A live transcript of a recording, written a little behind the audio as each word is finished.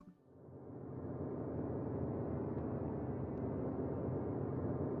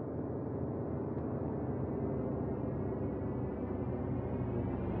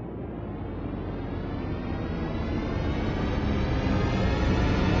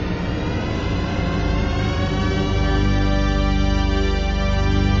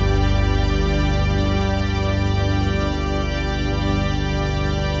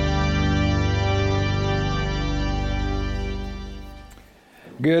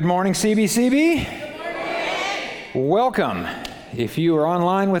Good morning, CBCB. Good morning. Welcome. If you are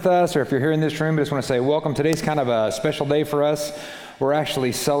online with us or if you're here in this room, I just want to say welcome. Today's kind of a special day for us. We're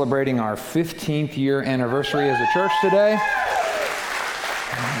actually celebrating our 15th year anniversary as a church today.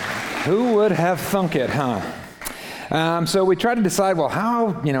 Who would have thunk it, huh? So we tried to decide, well,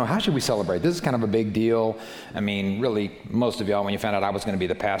 how should we celebrate? This is kind of a big deal. I mean, really, most of y'all, when you found out I was going to be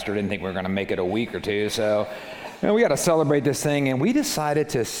the pastor, didn't think we were going to make it a week or two. So we got to celebrate this thing. And we decided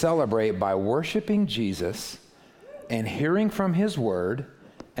to celebrate by worshiping Jesus and hearing from his word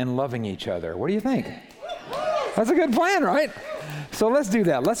and loving each other. What do you think? That's a good plan, right? So let's do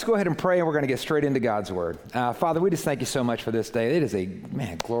that. Let's go ahead and pray, and we're going to get straight into God's word. Father, we just thank you so much for this day. It is a,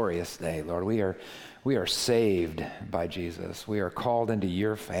 glorious day, Lord. We are saved by Jesus. We are called into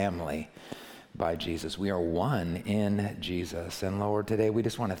your family by Jesus. We are one in Jesus. And Lord, today we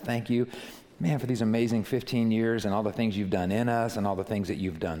just want to thank you, for these amazing 15 years and all the things you've done in us and all the things that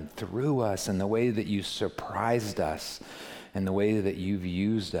you've done through us and the way that you surprised us and the way that you've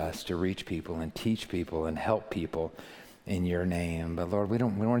used us to reach people and teach people and help people in your name. But Lord, we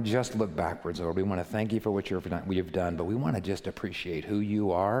don't want to just look backwards, Lord. We want to thank you for what you've done, but we want to just appreciate who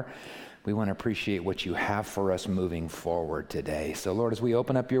you are. We want to appreciate what you have for us moving forward today. So Lord, as we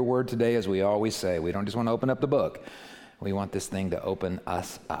open up your word today, as we always say, we don't just want to open up the book. We want this thing to open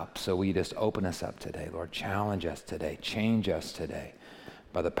us up. So we just open us up today, Lord. Challenge us today. Change us today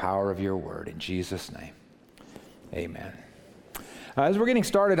by the power of your word. In Jesus' name, amen. As we're getting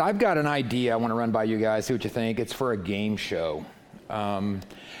started, I've got an idea I want to run by you guys, see what you think. It's for a game show.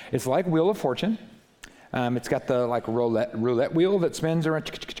 It's like Wheel of Fortune. It's got the roulette wheel that spins around,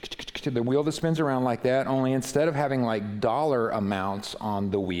 the wheel that spins around like that, only instead of having like dollar amounts on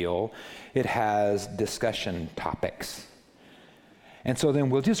the wheel, it has discussion topics. And so then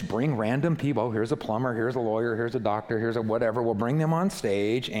we'll just bring random people. Oh, here's a plumber, here's a lawyer, here's a doctor, here's a whatever. We'll bring them on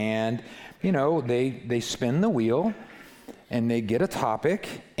stage and, they spin the wheel and they get a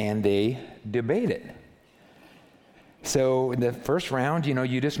topic and they debate it. So in the first round,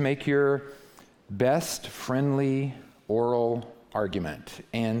 you just make your best friendly oral argument.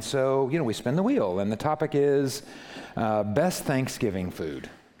 And so, we spin the wheel and the topic is best Thanksgiving food,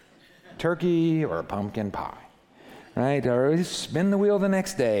 turkey or pumpkin pie. Right? Or spin the wheel the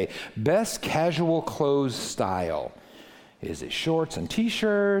next day. Best casual clothes style. Is it shorts and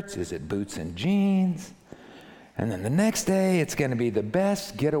t-shirts? Is it boots and jeans? And then the next day, it's going to be the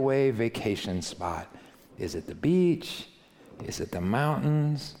best getaway vacation spot. Is it the beach? Is it the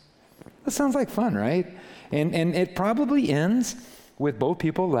mountains? That sounds like fun, right? And it probably ends with both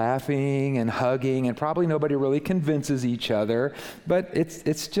people laughing and hugging, and probably nobody really convinces each other, but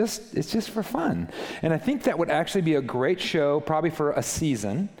it's just for fun. And I think that would actually be a great show, probably for a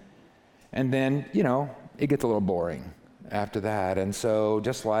season, and then, it gets a little boring after that. And so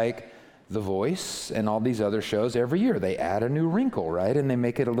just like The Voice and all these other shows, every year they add a new wrinkle, right? And they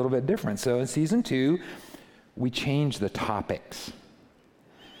make it a little bit different. So in season 2, we change the topics.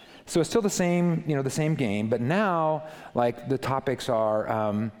 So it's still the same, the same game, but now, the topics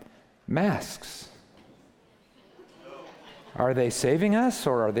are masks. Are they saving us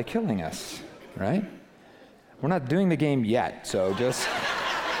or are they killing us, right? We're not doing the game yet, so just,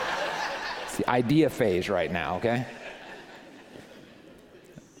 it's the idea phase right now, okay?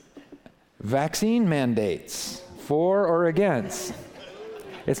 Vaccine mandates, for or against?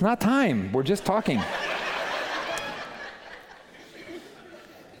 It's not time, we're just talking.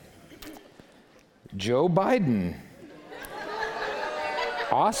 Joe Biden,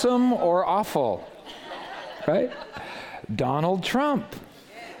 awesome or awful, right? Donald Trump,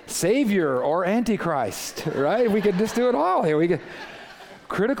 savior or antichrist, right? We could just do it all here. We could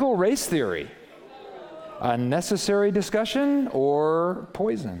critical race theory, unnecessary discussion or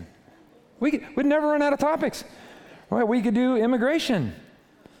poison. We'd never run out of topics. Right? We could do immigration,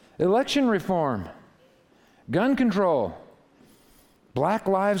 election reform, gun control, Black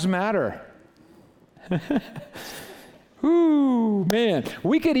Lives Matter. Ooh, man.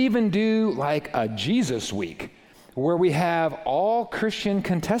 We could even do like a Jesus week where we have all Christian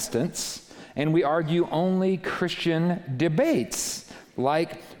contestants and we argue only Christian debates,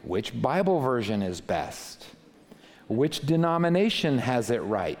 like which Bible version is best, which denomination has it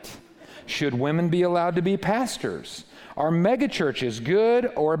right, should women be allowed to be pastors, are megachurches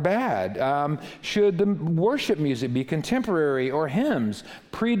good or bad? Should the worship music be contemporary or hymns?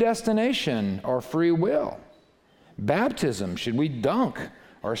 Predestination or free will? Baptism, should we dunk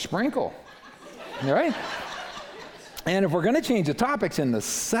or sprinkle? All right? And if we're going to change the topics in the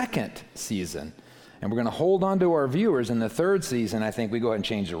second season, and we're going to hold on to our viewers in the third season, I think we go ahead and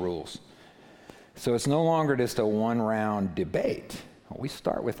change the rules. So it's no longer just a one-round debate. We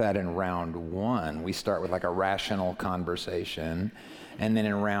start with that in round one. We start with like a rational conversation. And then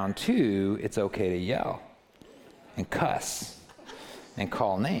in round two, it's okay to yell and cuss and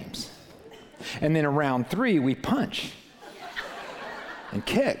call names. And then in round three, we punch and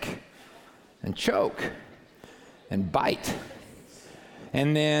kick and choke and bite.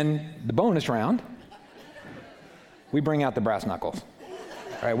 And then the bonus round, we bring out the brass knuckles.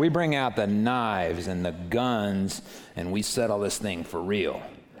 Right, we bring out the knives and the guns, and we settle this thing for real.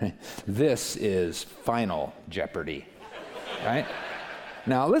 This is Final Jeopardy, right?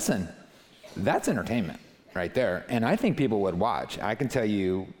 Now listen, that's entertainment right there, and I think people would watch. I can tell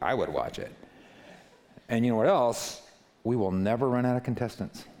you, I would watch it. And you know what else? We will never run out of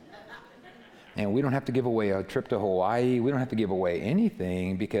contestants. And we don't have to give away a trip to Hawaii. We don't have to give away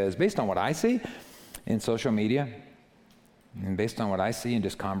anything, because based on what I see in social media, and based on what I see in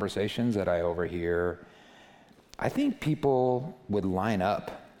just conversations that I overhear, I think people would line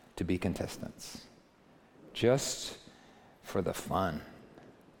up to be contestants just for the fun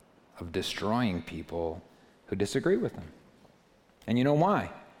of destroying people who disagree with them. And you know why?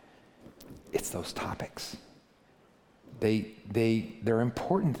 It's those topics. They're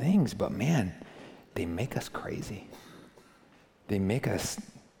important things, but man, they make us crazy. They make us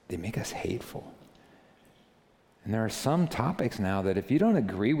hateful. And there are some topics now that if you don't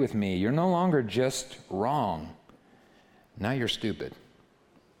agree with me, you're no longer just wrong. Now you're stupid.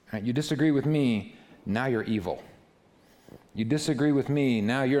 Right? You disagree with me, now you're evil. You disagree with me,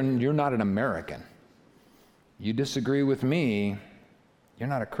 now you're not an American. You disagree with me, you're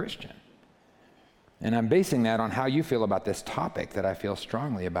not a Christian. And I'm basing that on how you feel about this topic that I feel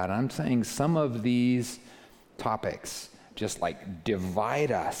strongly about. I'm saying some of these topics just like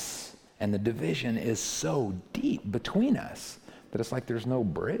divide us. And the division is so deep between us that it's like there's no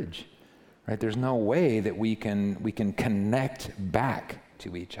bridge, right? There's no way that we can connect back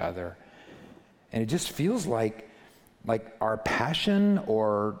to each other. And it just feels like our passion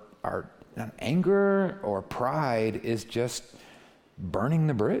or our anger or pride is just burning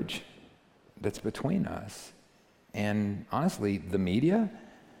the bridge that's between us. And honestly, the media,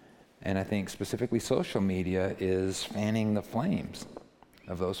 and I think specifically social media, is fanning the flames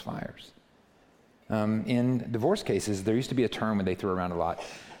of those fires. In divorce cases, there used to be a term that they threw around a lot,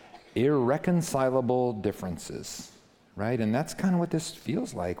 irreconcilable differences, right? And that's kind of what this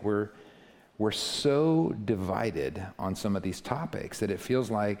feels like. We're so divided on some of these topics that it feels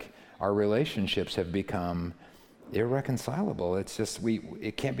like our relationships have become irreconcilable. It's just,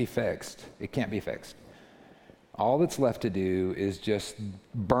 it can't be fixed. It can't be fixed. All that's left to do is just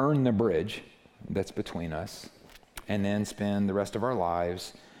burn the bridge that's between us, and then spend the rest of our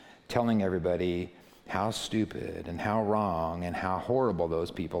lives telling everybody how stupid and how wrong and how horrible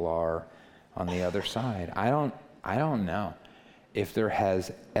those people are on the other side. I don't know if there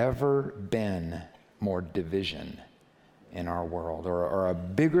has ever been more division in our world, or a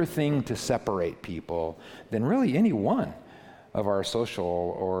bigger thing to separate people than really any one of our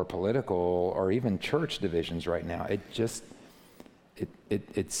social or political or even church divisions right now.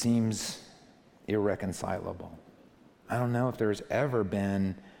 It seems irreconcilable. I don't know if there's ever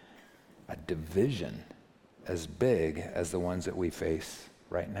been a division as big as the ones that we face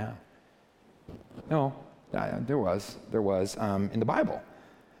right now. No, there was. In the Bible,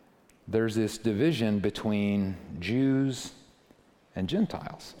 there's this division between Jews and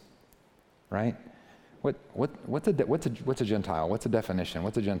Gentiles, right? What's a Gentile? What's a definition?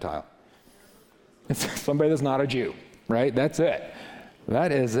 What's a Gentile? It's somebody that's not a Jew, right? That's it.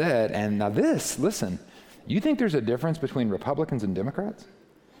 That is it. And now listen, you think there's a difference between Republicans and Democrats?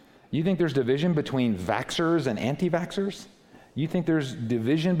 You think there's division between vaxxers and anti-vaxxers? You think there's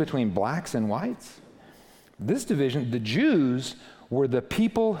division between blacks and whites? This division, the Jews were the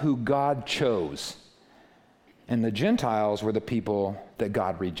people who God chose, and the Gentiles were the people that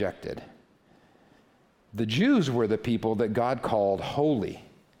God rejected. The Jews were the people that God called holy,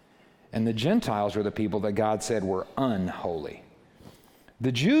 and the Gentiles were the people that God said were unholy.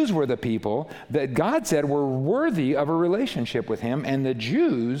 The Jews were the people that God said were worthy of a relationship with him, and the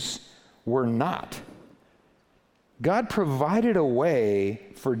Jews were not. God provided a way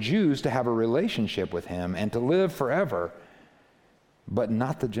for Jews to have a relationship with him and to live forever, but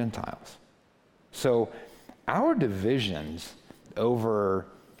not the Gentiles. So our divisions over,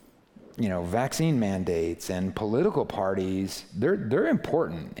 vaccine mandates and political parties, they're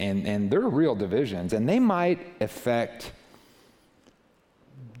important, and they're real divisions, and they might affect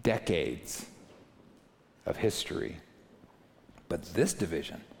decades of history. But this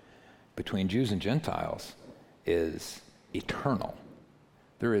division between Jews and Gentiles is eternal.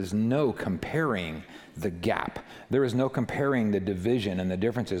 There is no comparing the gap. There is no comparing the division and the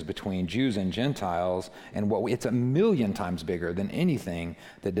differences between Jews and Gentiles, and it's 1,000,000 times bigger than anything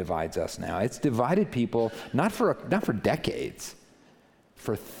that divides us now. It's divided people not for decades,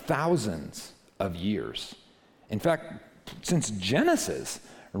 for thousands of years. In fact, since Genesis,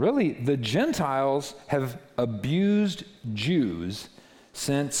 really, the Gentiles have abused Jews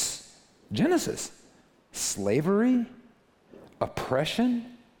since Genesis. Slavery, oppression,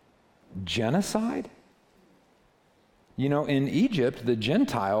 genocide. You know, in Egypt, the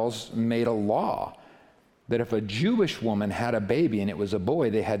Gentiles made a law that if a Jewish woman had a baby and it was a boy,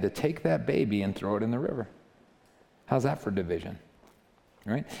 they had to take that baby and throw it in the river. How's that for division?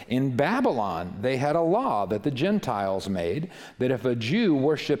 Right? In Babylon, they had a law that the Gentiles made that if a Jew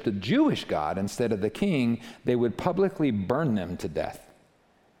worshiped a Jewish God instead of the king, they would publicly burn them to death.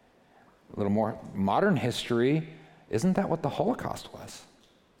 A little more modern history, isn't that what the Holocaust was?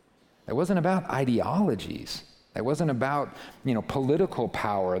 It wasn't about ideologies. That wasn't about, political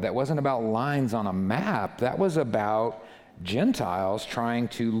power. That wasn't about lines on a map. That was about Gentiles trying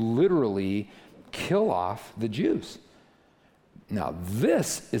to literally kill off the Jews. Now,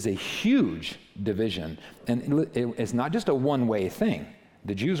 this is a huge division, and it's not just a one-way thing.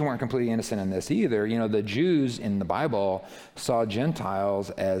 The Jews weren't completely innocent in this either. The Jews in the Bible saw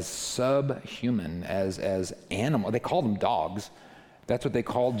Gentiles as subhuman, as animal. They called them dogs. That's what they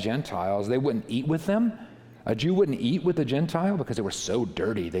called Gentiles. They wouldn't eat with them. A Jew wouldn't eat with a Gentile because they were so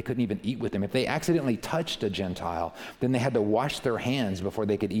dirty. They couldn't even eat with them. If they accidentally touched a Gentile, then they had to wash their hands before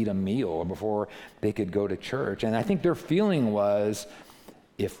they could eat a meal or before they could go to church. And I think their feeling was,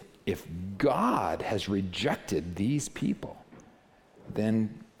 if God has rejected these people,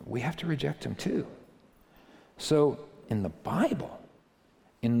 then we have to reject them too. So in the Bible,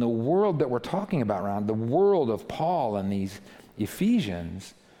 in the world that we're talking about around, the world of Paul and these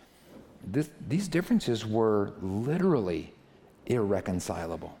Ephesians, these differences were literally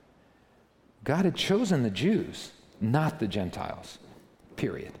irreconcilable. God had chosen the Jews, not the Gentiles,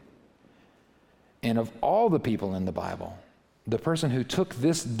 period. And of all the people in the Bible, the person who took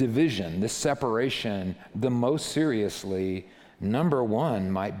this division, this separation, the most seriously, number one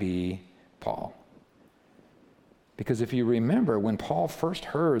might be Paul. Because if you remember, when Paul first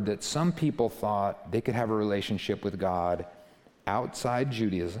heard that some people thought they could have a relationship with God outside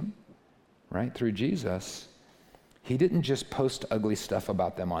Judaism, right, through Jesus, he didn't just post ugly stuff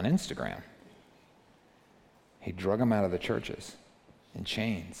about them on Instagram. He drug them out of the churches in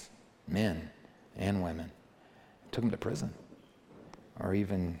chains, men and women, took them to prison, or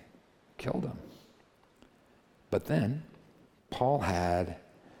even killed them. But then Paul had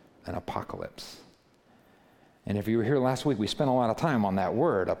an apocalypse. And if you were here last week, we spent a lot of time on that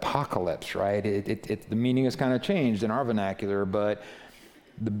word, apocalypse, right? The meaning has kind of changed in our vernacular, but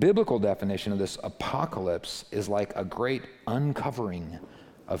the biblical definition of this apocalypse is like a great uncovering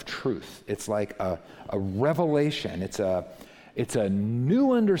of truth. It's like a revelation. It's a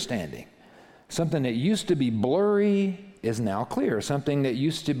new understanding. Something that used to be blurry is now clear. Something that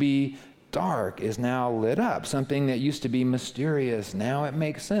used to be dark is now lit up. Something that used to be mysterious, now it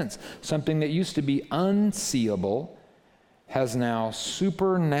makes sense. Something that used to be unseeable has now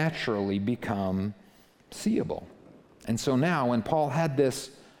supernaturally become seeable. And so now when Paul had this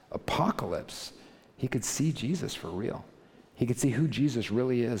apocalypse, he could see Jesus for real. He could see who Jesus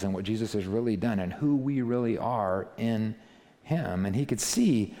really is and what Jesus has really done and who we really are in him. And he could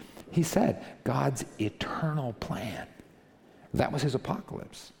see, he said, God's eternal plan. That was his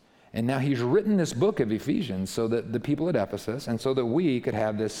apocalypse. And now he's written this book of Ephesians so that the people at Ephesus and so that we could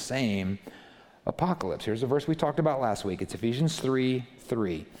have this same apocalypse. Here's a verse we talked about last week. It's Ephesians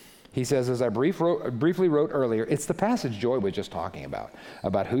 3:3. He says, as I briefly wrote earlier, it's the passage Joy was just talking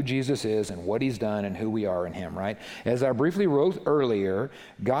about who Jesus is and what he's done and who we are in him, right? As I briefly wrote earlier,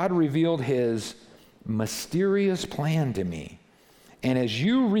 God revealed his mysterious plan to me. And as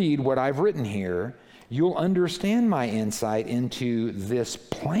you read what I've written here, you'll understand my insight into this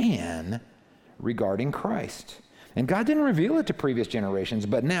plan regarding Christ. And God didn't reveal it to previous generations,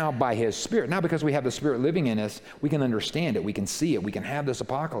 but now by his Spirit, now because we have the Spirit living in us, we can understand it, we can see it, we can have this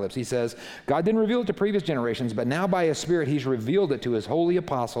apocalypse. He says, God didn't reveal it to previous generations, but now by his Spirit, he's revealed it to his holy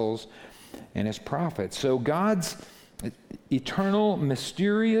apostles and his prophets. So God's eternal,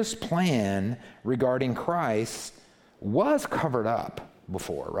 mysterious plan regarding Christ was covered up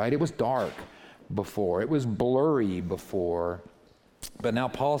before, right? It was dark before. It was blurry before. But now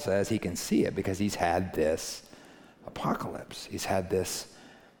Paul says he can see it because he's had this apocalypse. He's had this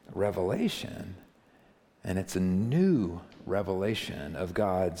revelation. And it's a new revelation of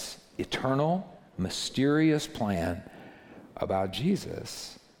God's eternal, mysterious plan about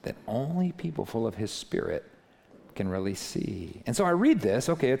Jesus that only people full of his Spirit can really see. And so I read this,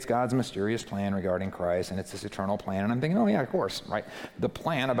 okay, it's God's mysterious plan regarding Christ, and it's this eternal plan, and I'm thinking, oh yeah, of course, right? The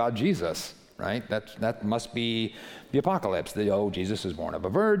plan about Jesus, right? That must be the apocalypse. Jesus was born of a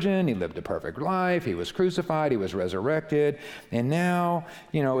virgin, he lived a perfect life, he was crucified, he was resurrected, and now,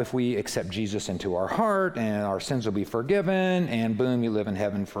 if we accept Jesus into our heart, and our sins will be forgiven, and boom, you live in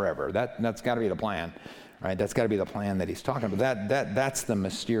heaven forever. That's got to be the plan, right? That's got to be the plan that he's talking about. That's the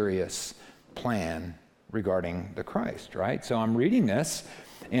mysterious plan regarding the Christ, right? So I'm reading this,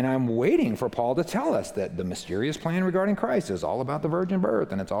 and I'm waiting for Paul to tell us that the mysterious plan regarding Christ is all about the virgin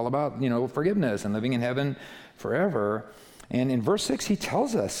birth, and it's all about, forgiveness and living in heaven forever. And in verse 6, he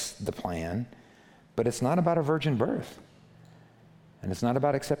tells us the plan, but it's not about a virgin birth. And it's not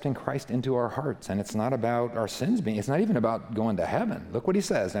about accepting Christ into our hearts, and it's not about our sins it's not even about going to heaven. Look what he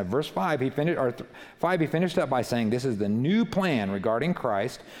says. Now, verse 5, he finished up by saying, this is the new plan regarding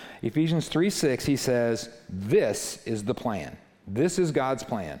Christ. Ephesians 3:6, he says, this is the plan. This is God's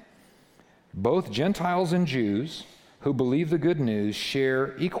plan. Both Gentiles and Jews who believe the good news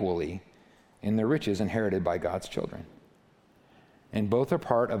share equally in the riches inherited by God's children. And both are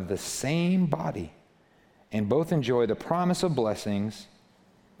part of the same body, and both enjoy the promise of blessings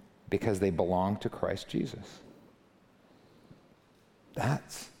because they belong to Christ Jesus.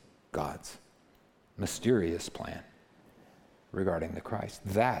 That's God's mysterious plan regarding the Christ.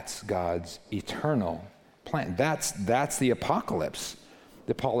 That's God's eternal plan. That's the apocalypse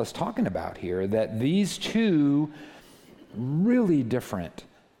that Paul is talking about here, that these two really different,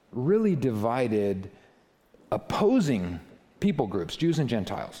 really divided, opposing people groups, Jews and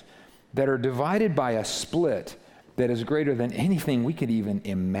Gentiles, that are divided by a split that is greater than anything we could even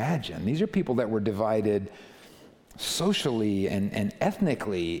imagine. These are people that were divided socially and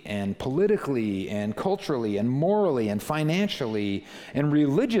ethnically and politically and culturally and morally and financially and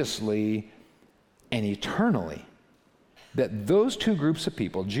religiously and eternally. That those two groups of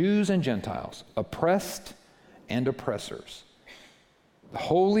people, Jews and Gentiles, oppressed and oppressors, the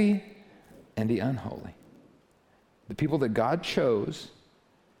holy and the unholy, the people that God chose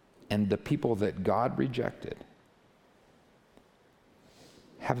and the people that God rejected,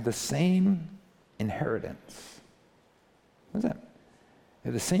 have the same inheritance. What is that? They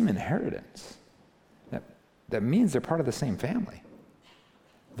have the same inheritance. That means they're part of the same family.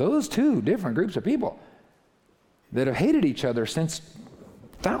 Those two different groups of people that have hated each other since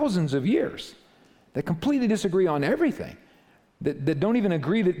thousands of years, that completely disagree on everything, that don't even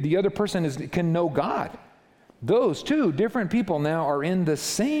agree that the other person can know God. Those two different people now are in the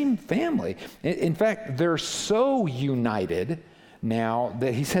same family. In fact, they're so united now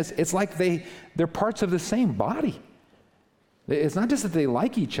that he says it's like they're parts of the same body. It's not just that they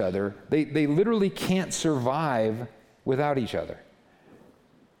like each other, they literally can't survive without each other.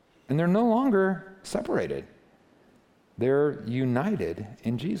 And they're no longer separated. They're united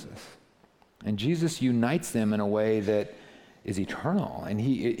in Jesus. And Jesus unites them in a way that is eternal. And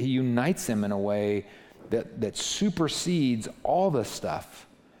he unites them in a way that supersedes all the stuff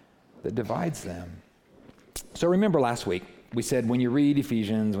that divides them. So remember last week, we said when you read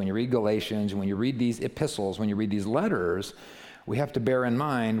Ephesians, when you read Galatians, when you read these epistles, when you read these letters, we have to bear in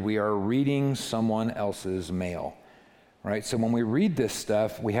mind we are reading someone else's mail, right? So when we read this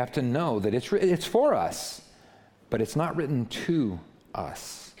stuff, we have to know that it's for us, but it's not written to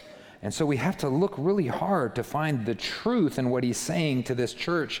us. And so we have to look really hard to find the truth in what he's saying to this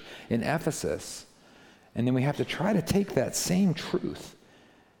church in Ephesus. And then we have to try to take that same truth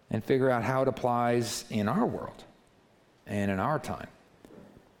and figure out how it applies in our world and in our time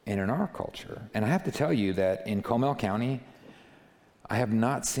and in our culture. And I have to tell you that in Comal County, I have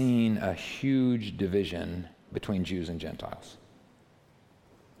not seen a huge division between Jews and Gentiles.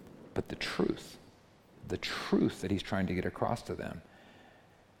 But the truth that he's trying to get across to them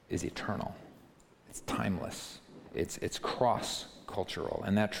is eternal. It's timeless. It's cross-cultural.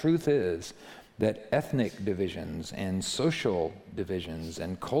 And that truth is that ethnic divisions and social divisions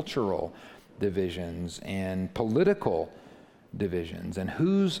and cultural divisions and political divisions and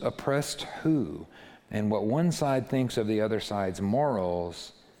who's oppressed who and what one side thinks of the other side's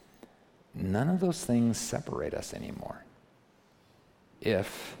morals, none of those things separate us anymore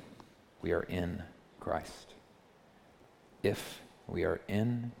if we are in Christ. If we are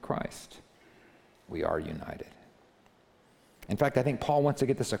in Christ, we are united. In fact, I think Paul wants to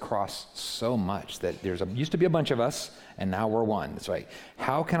get this across so much that used to be a bunch of us, and now we're one. That's right.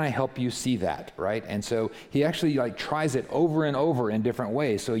 How can I help you see that, right? And so he actually tries it over and over in different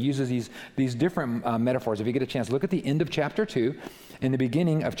ways. So he uses these different metaphors. If you get a chance, look at the end of chapter 2 and the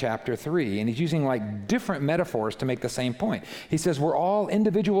beginning of chapter 3, and he's using different metaphors to make the same point. He says we're all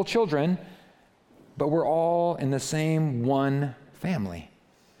individual children, but we're all in the same one family.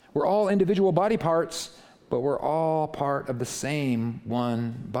 We're all individual body parts, but we're all part of the same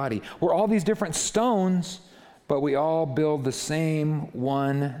one body. We're all these different stones, but we all build the same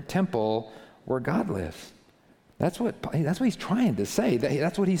one temple where God lives. That's what he's trying to say.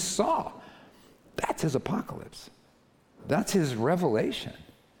 That's what he saw. That's his apocalypse. That's his revelation.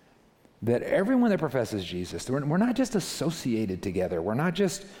 That everyone that professes Jesus, we're not just associated together. We're not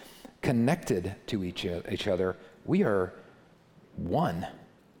just connected to each other. We are one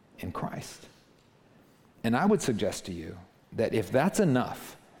in Christ. And I would suggest to you that if that's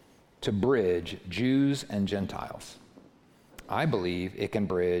enough to bridge Jews and Gentiles, I believe it can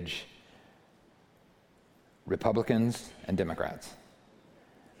bridge Republicans and Democrats.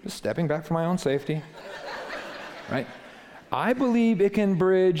 Just stepping back for my own safety, right? I believe it can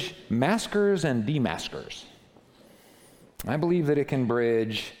bridge maskers and demaskers. I believe that it can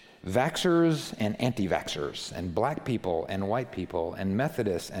bridge vaxxers and anti-vaxxers, and black people and white people, and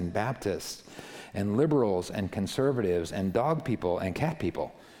Methodists and Baptists, and liberals and conservatives, and dog people and cat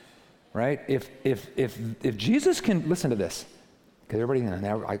people, right? If Jesus can, listen to this, because everybody,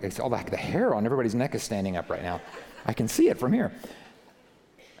 now I see all the hair on everybody's neck is standing up right now. I can see it from here.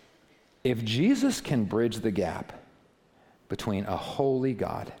 If Jesus can bridge the gap between a holy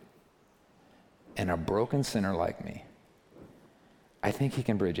God and a broken sinner like me, I think he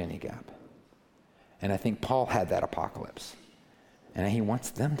can bridge any gap. And I think Paul had that apocalypse. And he wants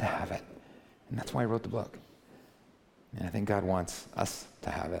them to have it. And that's why he wrote the book. And I think God wants us to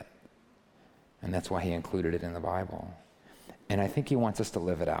have it. And that's why he included it in the Bible. And I think he wants us to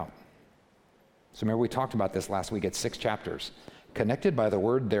live it out. So remember, we talked about this last week. It's 6 chapters, connected by the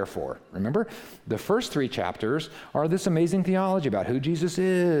word therefore. Remember, the first 3 chapters are this amazing theology about who Jesus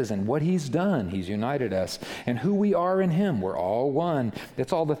is and what he's done. He's united us, and who we are in him. We're all one.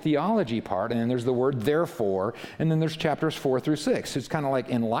 That's all the theology part. And then there's the word therefore, and then there's chapters 4 through 6. So it's kind of like,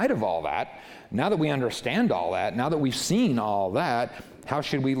 in light of all that, now that we understand all that, now that we've seen all that, how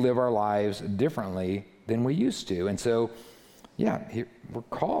should we live our lives differently than we used to? And so, yeah, we're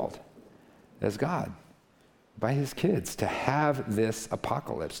called as God, by his kids, to have this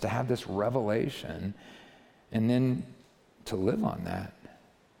apocalypse, to have this revelation, and then to live on that.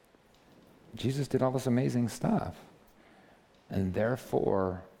 Jesus did all this amazing stuff, and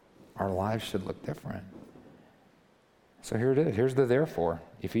therefore our lives should look different. So here it is. Here's the therefore.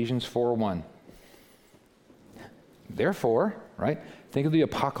 Ephesians 4:1. Therefore, right? Think of the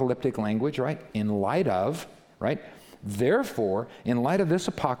apocalyptic language, right? In light of, right? Therefore, in light of this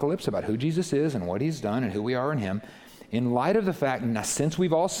apocalypse about who Jesus is and what he's done and who we are in him, in light of the fact, now, since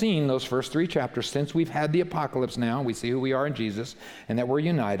we've all seen those first 3 chapters, since we've had the apocalypse now, we see who we are in Jesus and that we're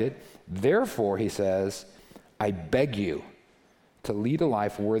united, therefore, he says, I beg you to lead a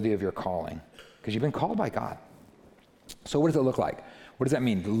life worthy of your calling, because you've been called by God. So what does it look like? What does that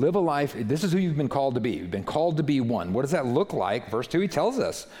mean? Live a life, this is who you've been called to be. You've been called to be one. What does that look like? Verse 2, he tells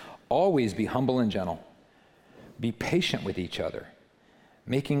us, always be humble and gentle. Be patient with each other,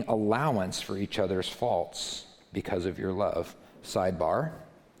 making allowance for each other's faults because of your love. Sidebar.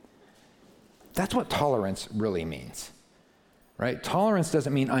 That's what tolerance really means, right? Tolerance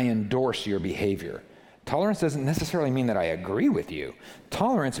doesn't mean I endorse your behavior. Tolerance doesn't necessarily mean that I agree with you.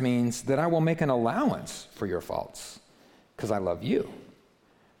 Tolerance means that I will make an allowance for your faults because I love you.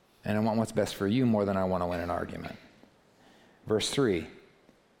 And I want what's best for you more than I want to win an argument. Verse 3,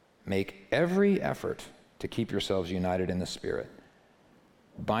 make every effort to keep yourselves united in the Spirit,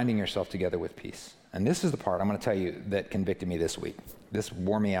 binding yourself together with peace. And this is the part I'm going to tell you that convicted me this week. This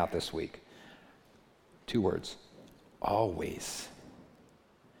wore me out this week. 2 words, always.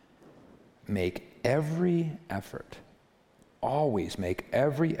 Make every effort. Always make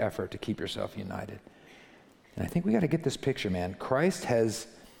every effort to keep yourself united. And I think we got to get this picture, man. Christ has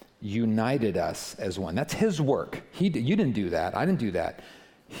united us as one. That's his work. You didn't do that. I didn't do that.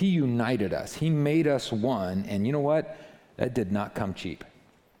 He united us. He made us one. And you know what? That did not come cheap,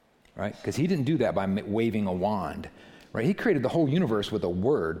 right? Because he didn't do that by waving a wand, right? He created the whole universe with a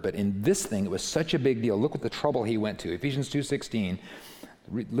word, but in this thing, it was such a big deal. Look what the trouble he went to. Ephesians 2:16.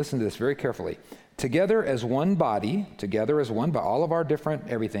 Listen to this very carefully. Together as one body, all of our different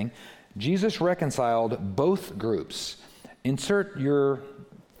everything, Jesus reconciled both groups. Insert your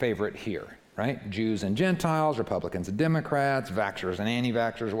favorite here. right? Jews and Gentiles, Republicans and Democrats, vaxxers and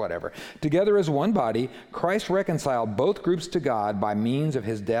anti-vaxxers, whatever. Together as one body, Christ reconciled both groups to God by means of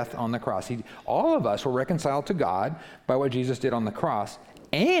his death on the cross. All of us were reconciled to God by what Jesus did on the cross,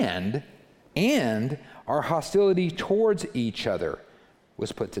 and our hostility towards each other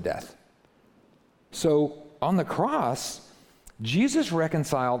was put to death. So on the cross, Jesus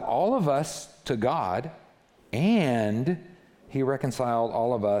reconciled all of us to God, and he reconciled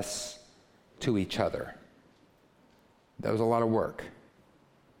all of us to each other. That was a lot of work.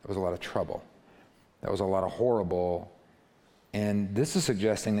 That was a lot of trouble. That was a lot of horrible. And this is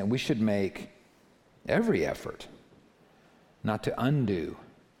suggesting that we should make every effort not to undo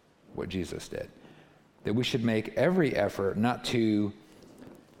what Jesus did. That we should make every effort not to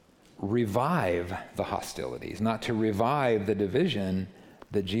revive the hostilities, not to revive the division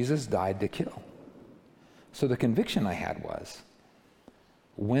that Jesus died to kill. So the conviction I had was,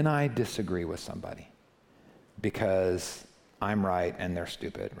 when I disagree with somebody because I'm right and they're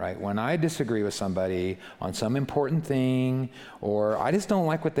stupid, right? When I disagree with somebody on some important thing, or I just don't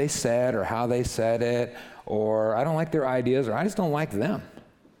like what they said or how they said it, or I don't like their ideas, or I just don't like them.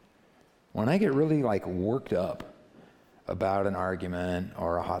 When I get really worked up about an argument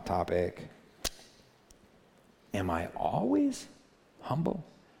or a hot topic, am I always humble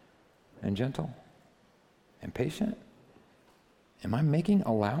and gentle and patient? Am I making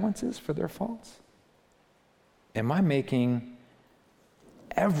allowances for their faults? Am I making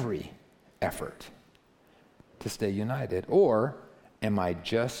every effort to stay united? Or am I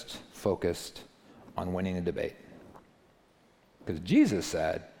just focused on winning a debate? Because Jesus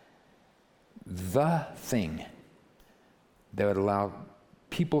said, the thing that would allow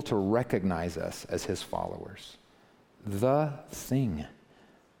people to recognize us as his followers, the thing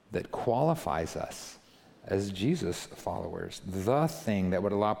that qualifies us as Jesus followers, the thing that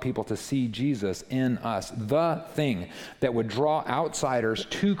would allow people to see Jesus in us, the thing that would draw outsiders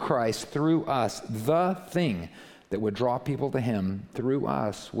to Christ through us, the thing that would draw people to him through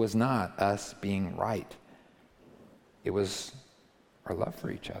us was not us being right. It was our love for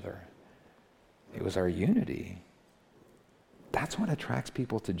each other. It was our unity. That's what attracts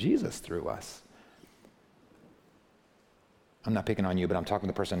people to Jesus through us. I'm not picking on you, but I'm talking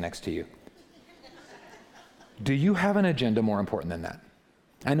to the person next to you. Do you have an agenda more important than that?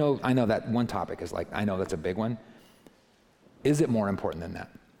 I know that one topic is I know that's a big one. Is it more important than that?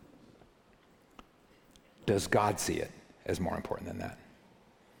 Does God see it as more important than that?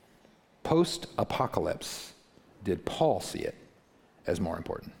 Post-apocalypse, did Paul see it as more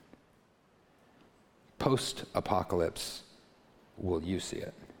important? Post-apocalypse, will you see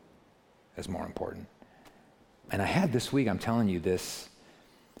it as more important? And I had this week, I'm telling you this,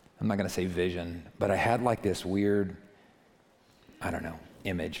 I'm not going to say vision, but I had this weird,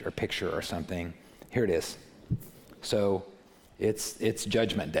 image or picture or something. Here it is. So it's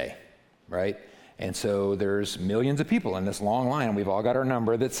Judgment Day, right? And so there's millions of people in this long line, and we've all got our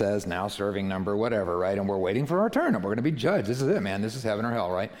number that says now serving number, whatever, right? And we're waiting for our turn, and we're going to be judged. This is it, man. This is heaven or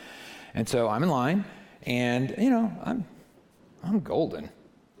hell, right? And so I'm in line, and I'm golden.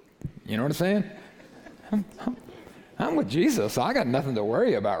 You know what I'm saying? I'm with Jesus. I got nothing to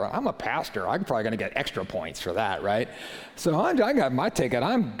worry about. Right? I'm a pastor. I'm probably going to get extra points for that, right? So I got my ticket.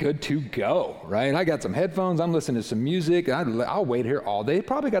 I'm good to go, right? I got some headphones. I'm listening to some music. I'll wait here all day.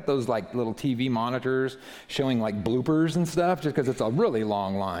 Probably got those little TV monitors showing bloopers and stuff just because it's a really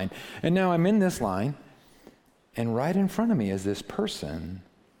long line. And now I'm in this line, and right in front of me is this person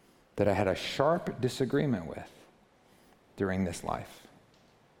that I had a sharp disagreement with during this life.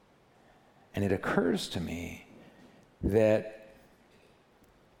 And it occurs to me that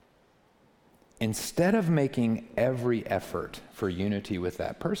instead of making every effort for unity with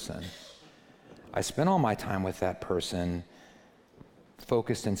that person, I spent all my time with that person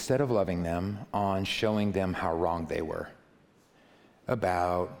focused, instead of loving them, on showing them how wrong they were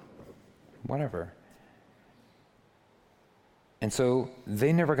about whatever. And so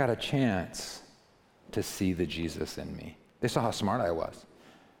they never got a chance to see the Jesus in me. They saw how smart I was.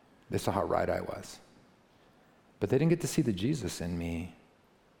 They saw how right I was. But they didn't get to see the Jesus in me,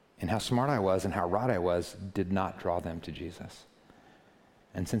 and how smart I was and how right I was did not draw them to Jesus.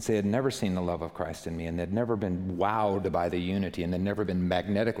 And since they had never seen the love of Christ in me, and they'd never been wowed by the unity, and they'd never been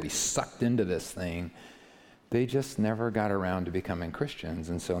magnetically sucked into this thing, they just never got around to becoming Christians.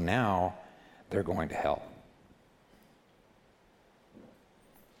 And so now they're going to hell.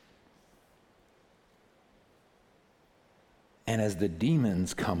 And as the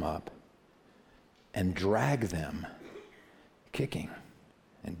demons come up and drag them, kicking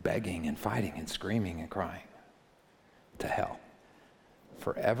and begging and fighting and screaming and crying, to hell,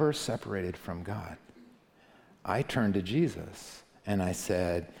 forever separated from God. I turned to Jesus and I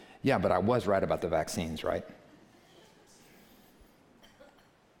said, yeah, but I was right about the vaccines, right?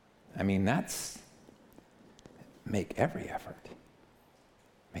 I mean, make every effort.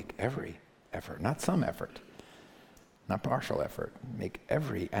 Make every effort, not some effort, not partial effort. Make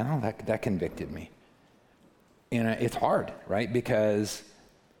every, I don't know, that convicted me. And it's hard, right? Because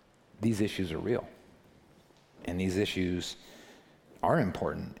these issues are real. And these issues are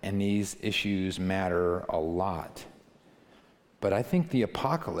important. And these issues matter a lot. But I think the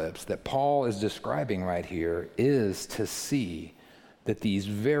apocalypse that Paul is describing right here is to see that these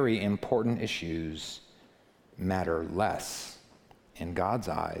very important issues matter less in God's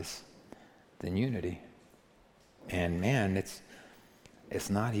eyes than unity. And man, it's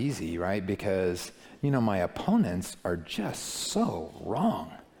not easy, right? Because, my opponents are just so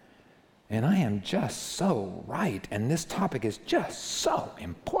wrong. And I am just so right. And this topic is just so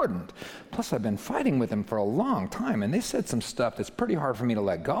important. Plus, I've been fighting with them for a long time. And they said some stuff that's pretty hard for me to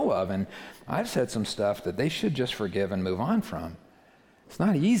let go of. And I've said some stuff that they should just forgive and move on from. It's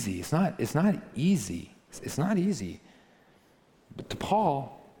not easy. It's not easy. It's not easy. But to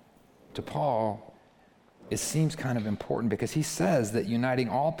Paul, it seems kind of important because he says that uniting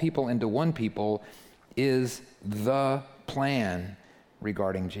all people into one people is the plan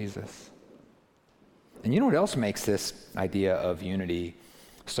regarding Jesus. And you know what else makes this idea of unity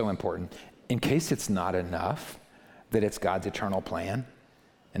so important? In case it's not enough that it's God's eternal plan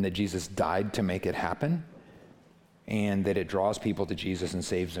and that Jesus died to make it happen and that it draws people to Jesus and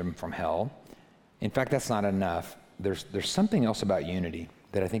saves them from hell. In fact, that's not enough. There's something else about unity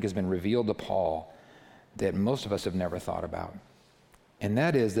that I think has been revealed to Paul that most of us have never thought about. And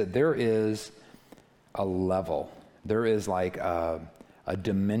that is that there is a level, there is like a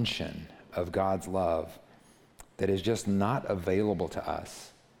dimension of God's love that is just not available to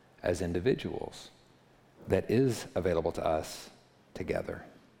us as individuals, that is available to us together.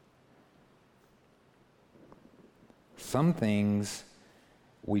 Some things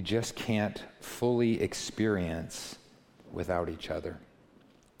we just can't fully experience without each other.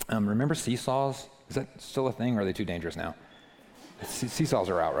 Remember seesaws? Is that still a thing, or are they too dangerous now? Seesaws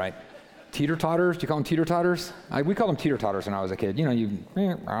are out, right? Teeter-totters, do you call them teeter-totters? We called them teeter-totters when I was a kid.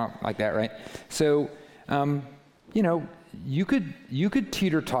 Like that, right? So, you could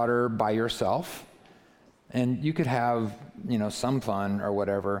teeter-totter by yourself, and you could have, some fun or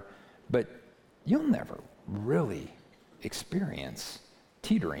whatever, but you'll never really experience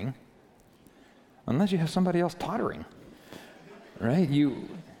teetering unless you have somebody else tottering, right?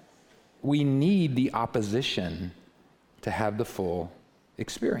 We need the opposition to have the full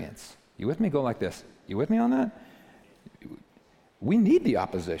experience. You with me? Go like this. You with me on that? We need the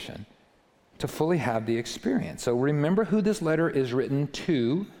opposition to fully have the experience. So remember who this letter is written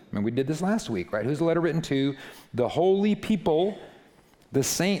to. We did this last week, right? Who's the letter written to? The holy people, the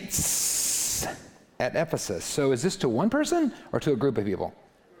saints at Ephesus. So is this to one person or to a group of people?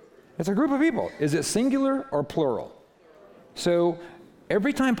 It's a group of people. Is it singular or plural? So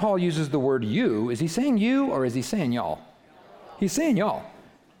every time Paul uses the word you, is he saying you or is he saying y'all? He's saying y'all.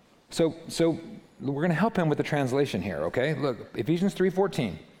 So we're going to help him with the translation here, okay? Look, Ephesians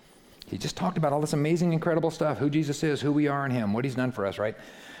 3:14. He just talked about all this amazing, incredible stuff, who Jesus is, who we are in him, what he's done for us, right?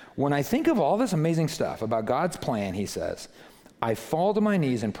 When I think of all this amazing stuff about God's plan, he says, I fall to my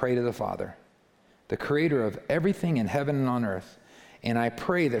knees and pray to the Father, the creator of everything in heaven and on earth, and I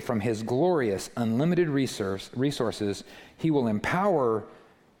pray that from his glorious, unlimited resources, he will empower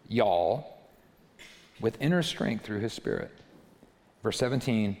y'all with inner strength through his Spirit. Verse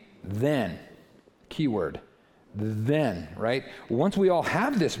 17, then, keyword, then, right? Once we all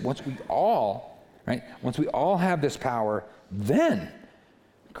have this power, then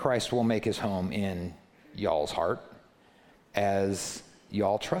Christ will make his home in y'all's heart. As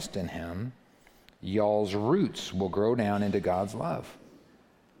y'all trust in him, y'all's roots will grow down into God's love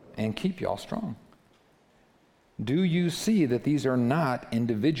and keep y'all strong. Do you see that these are not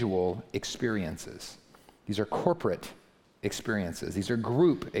individual experiences? These are corporate experiences. These are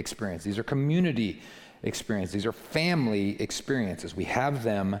group experiences. These are community experiences. These are family experiences. We have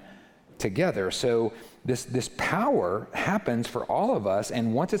them together. So this power happens for all of us,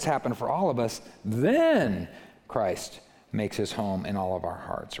 and once it's happened for all of us, then Christ makes his home in all of our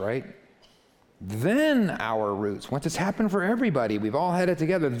hearts, right? Then our roots, once it's happened for everybody, we've all had it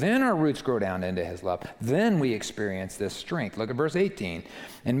together, then our roots grow down into his love. Then we experience this strength. Look at verse 18.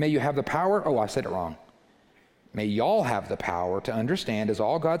 And may you have the power, I said it wrong. May y'all have the power to understand, as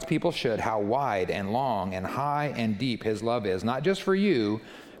all God's people should, how wide and long and high and deep his love is, not just for you,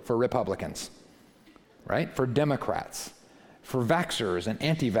 for Republicans, right? For Democrats, for vaxxers and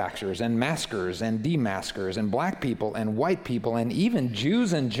anti-vaxxers and maskers and demaskers and black people and white people and even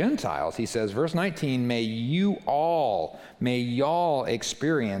Jews and Gentiles. He says, verse 19, may y'all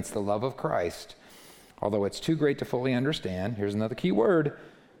experience the love of Christ. Although it's too great to fully understand, here's another key word,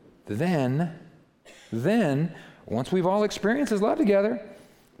 then, once we've all experienced his love together,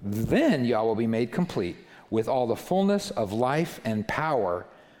 then y'all will be made complete with all the fullness of life and power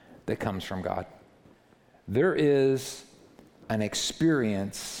that comes from God. There is an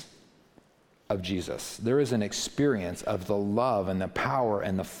experience of Jesus. There is an experience of the love and the power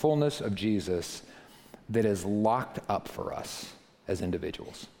and the fullness of Jesus that is locked up for us as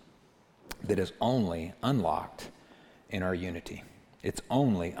individuals, that is only unlocked in our unity. It's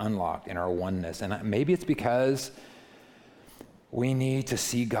only unlocked in our oneness. And maybe it's because we need to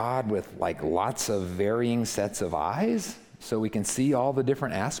see God with like lots of varying sets of eyes so we can see all the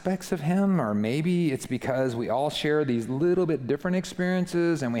different aspects of him, or maybe it's because we all share these little bit different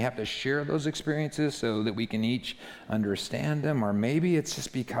experiences and we have to share those experiences so that we can each understand them, or maybe it's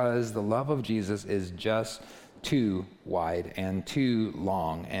just because the love of Jesus is just too wide and too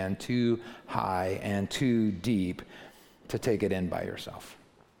long and too high and too deep to take it in by yourself.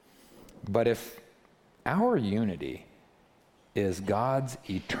 But if our unity is God's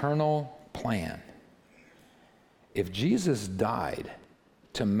eternal plan, if Jesus died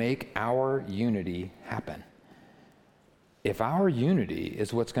to make our unity happen, if our unity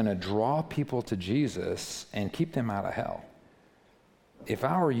is what's going to draw people to Jesus and keep them out of hell, if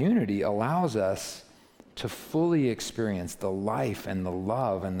our unity allows us to fully experience the life and the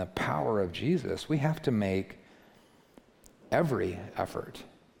love and the power of Jesus, we have to make every effort.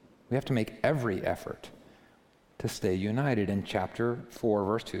 We have to make every effort to stay united. And chapter 4,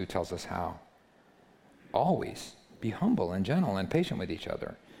 verse 2 tells us how. Always be humble and gentle and patient with each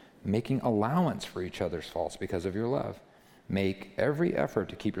other, making allowance for each other's faults because of your love. Make every effort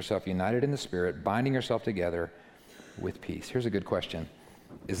to keep yourself united in the Spirit, binding yourself together with peace. Here's a good question.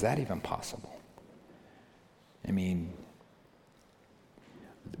 Is that even possible? I mean,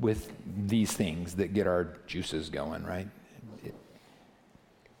 with these things that get our juices going, right?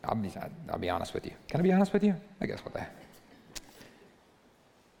 I'll be honest with you. Can I be honest with you? I guess what the heck.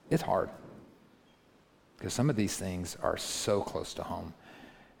 It's hard. Because some of these things are so close to home.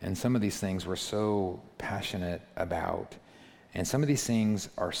 And some of these things we're so passionate about. And some of these things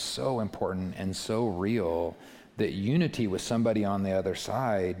are so important and so real that unity with somebody on the other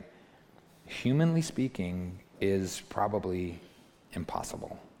side, humanly speaking, is probably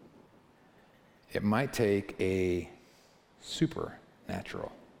impossible. It might take a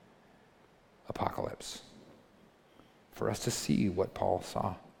supernatural apocalypse for us to see what Paul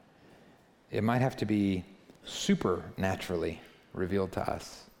saw. It might have to be supernaturally revealed to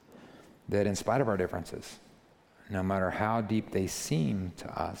us that in spite of our differences, no matter how deep they seem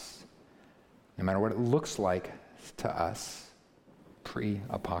to us, no matter what it looks like to us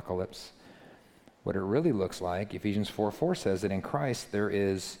pre-apocalypse, what it really looks like, Ephesians 4:4 says that in Christ there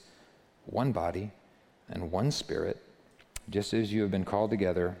is one body and one Spirit, just as you have been called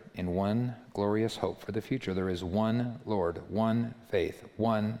together in one glorious hope for the future. There is one Lord, one faith,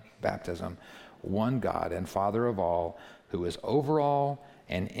 one baptism, one God and Father of all, who is over all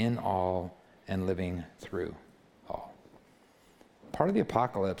and in all and living through all. Part of the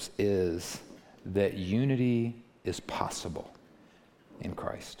apocalypse is that unity is possible in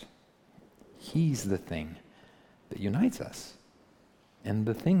Christ. He's the thing that unites us. And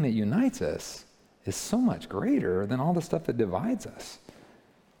the thing that unites us is so much greater than all the stuff that divides us.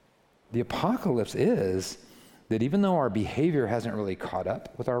 The apocalypse is that even though our behavior hasn't really caught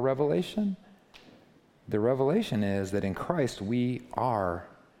up with our revelation, the revelation is that in Christ we are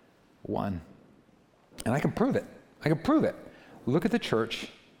one. And I can prove it. I can prove it. Look at the church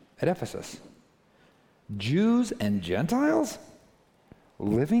at Ephesus. Jews and Gentiles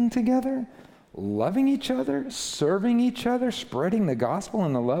living together, loving each other, serving each other, spreading the gospel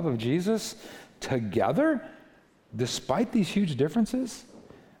and the love of Jesus together, despite these huge differences.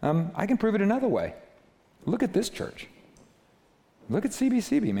 I can prove it another way. Look at this church. Look at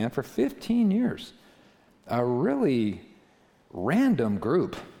CBCB, man. For 15 years, a really random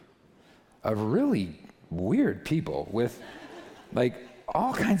group of really weird people with like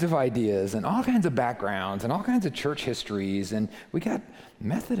all kinds of ideas and all kinds of backgrounds and all kinds of church histories. And we got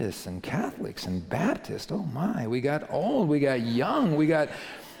Methodists and Catholics and Baptists. Oh my, we got old, we got young, we got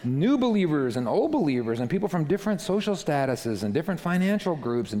new believers and old believers and people from different social statuses and different financial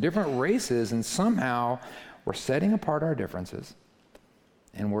groups and different races. And somehow we're setting apart our differences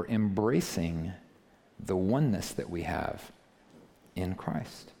and we're embracing the oneness that we have in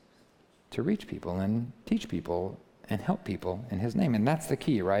Christ to reach people and teach people and help people in his name. And that's the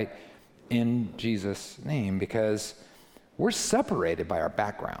key, right? In Jesus' name, because we're separated by our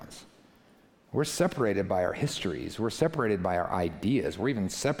backgrounds. We're separated by our histories. We're separated by our ideas. We're even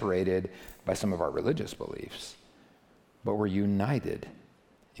separated by some of our religious beliefs. But we're united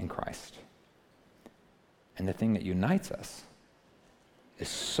in Christ. And the thing that unites us is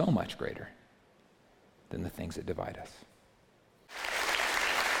so much greater than the things that divide us.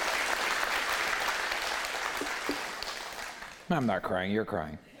 I'm not crying, you're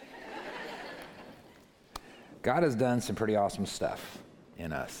crying. God has done some pretty awesome stuff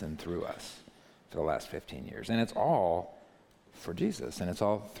in us and through us for the last 15 years. And it's all for Jesus, and it's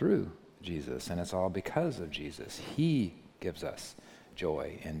all through Jesus, and it's all because of Jesus. He gives us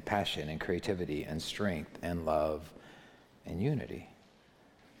joy and passion and creativity and strength and love and unity.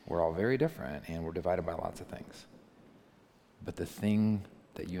 We're all very different, and we're divided by lots of things. But the thing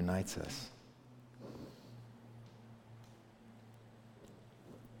that unites us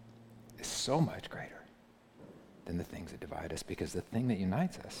is so much greater than the things that divide us, because the thing that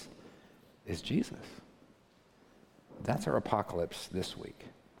unites us is Jesus. That's our apocalypse this week,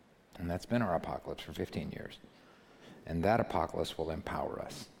 and that's been our apocalypse for 15 years. And that apocalypse will empower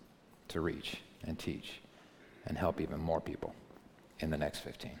us to reach and teach and help even more people in the next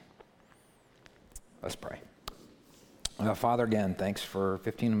 15. Let's pray. Father, again, thanks for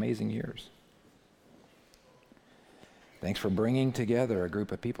 15 amazing years. Thanks for bringing together a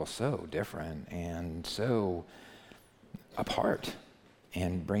group of people so different and so apart,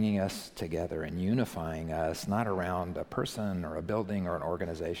 and bringing us together and unifying us, not around a person or a building or an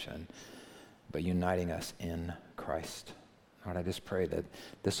organization, but uniting us in Christ. Lord, I just pray that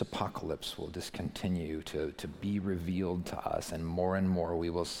this apocalypse will just continue to be revealed to us, and more we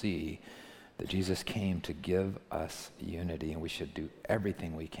will see that Jesus came to give us unity, and we should do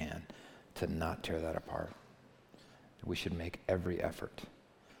everything we can to not tear that apart. We should make every effort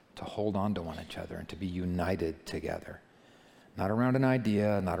to hold on to one another and to be united together. Not around an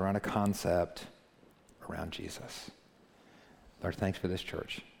idea, not around a concept, around Jesus. Lord, thanks for this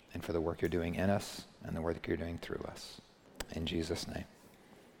church and for the work you're doing in us and the work you're doing through us. In Jesus' name,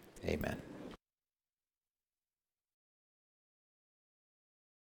 amen.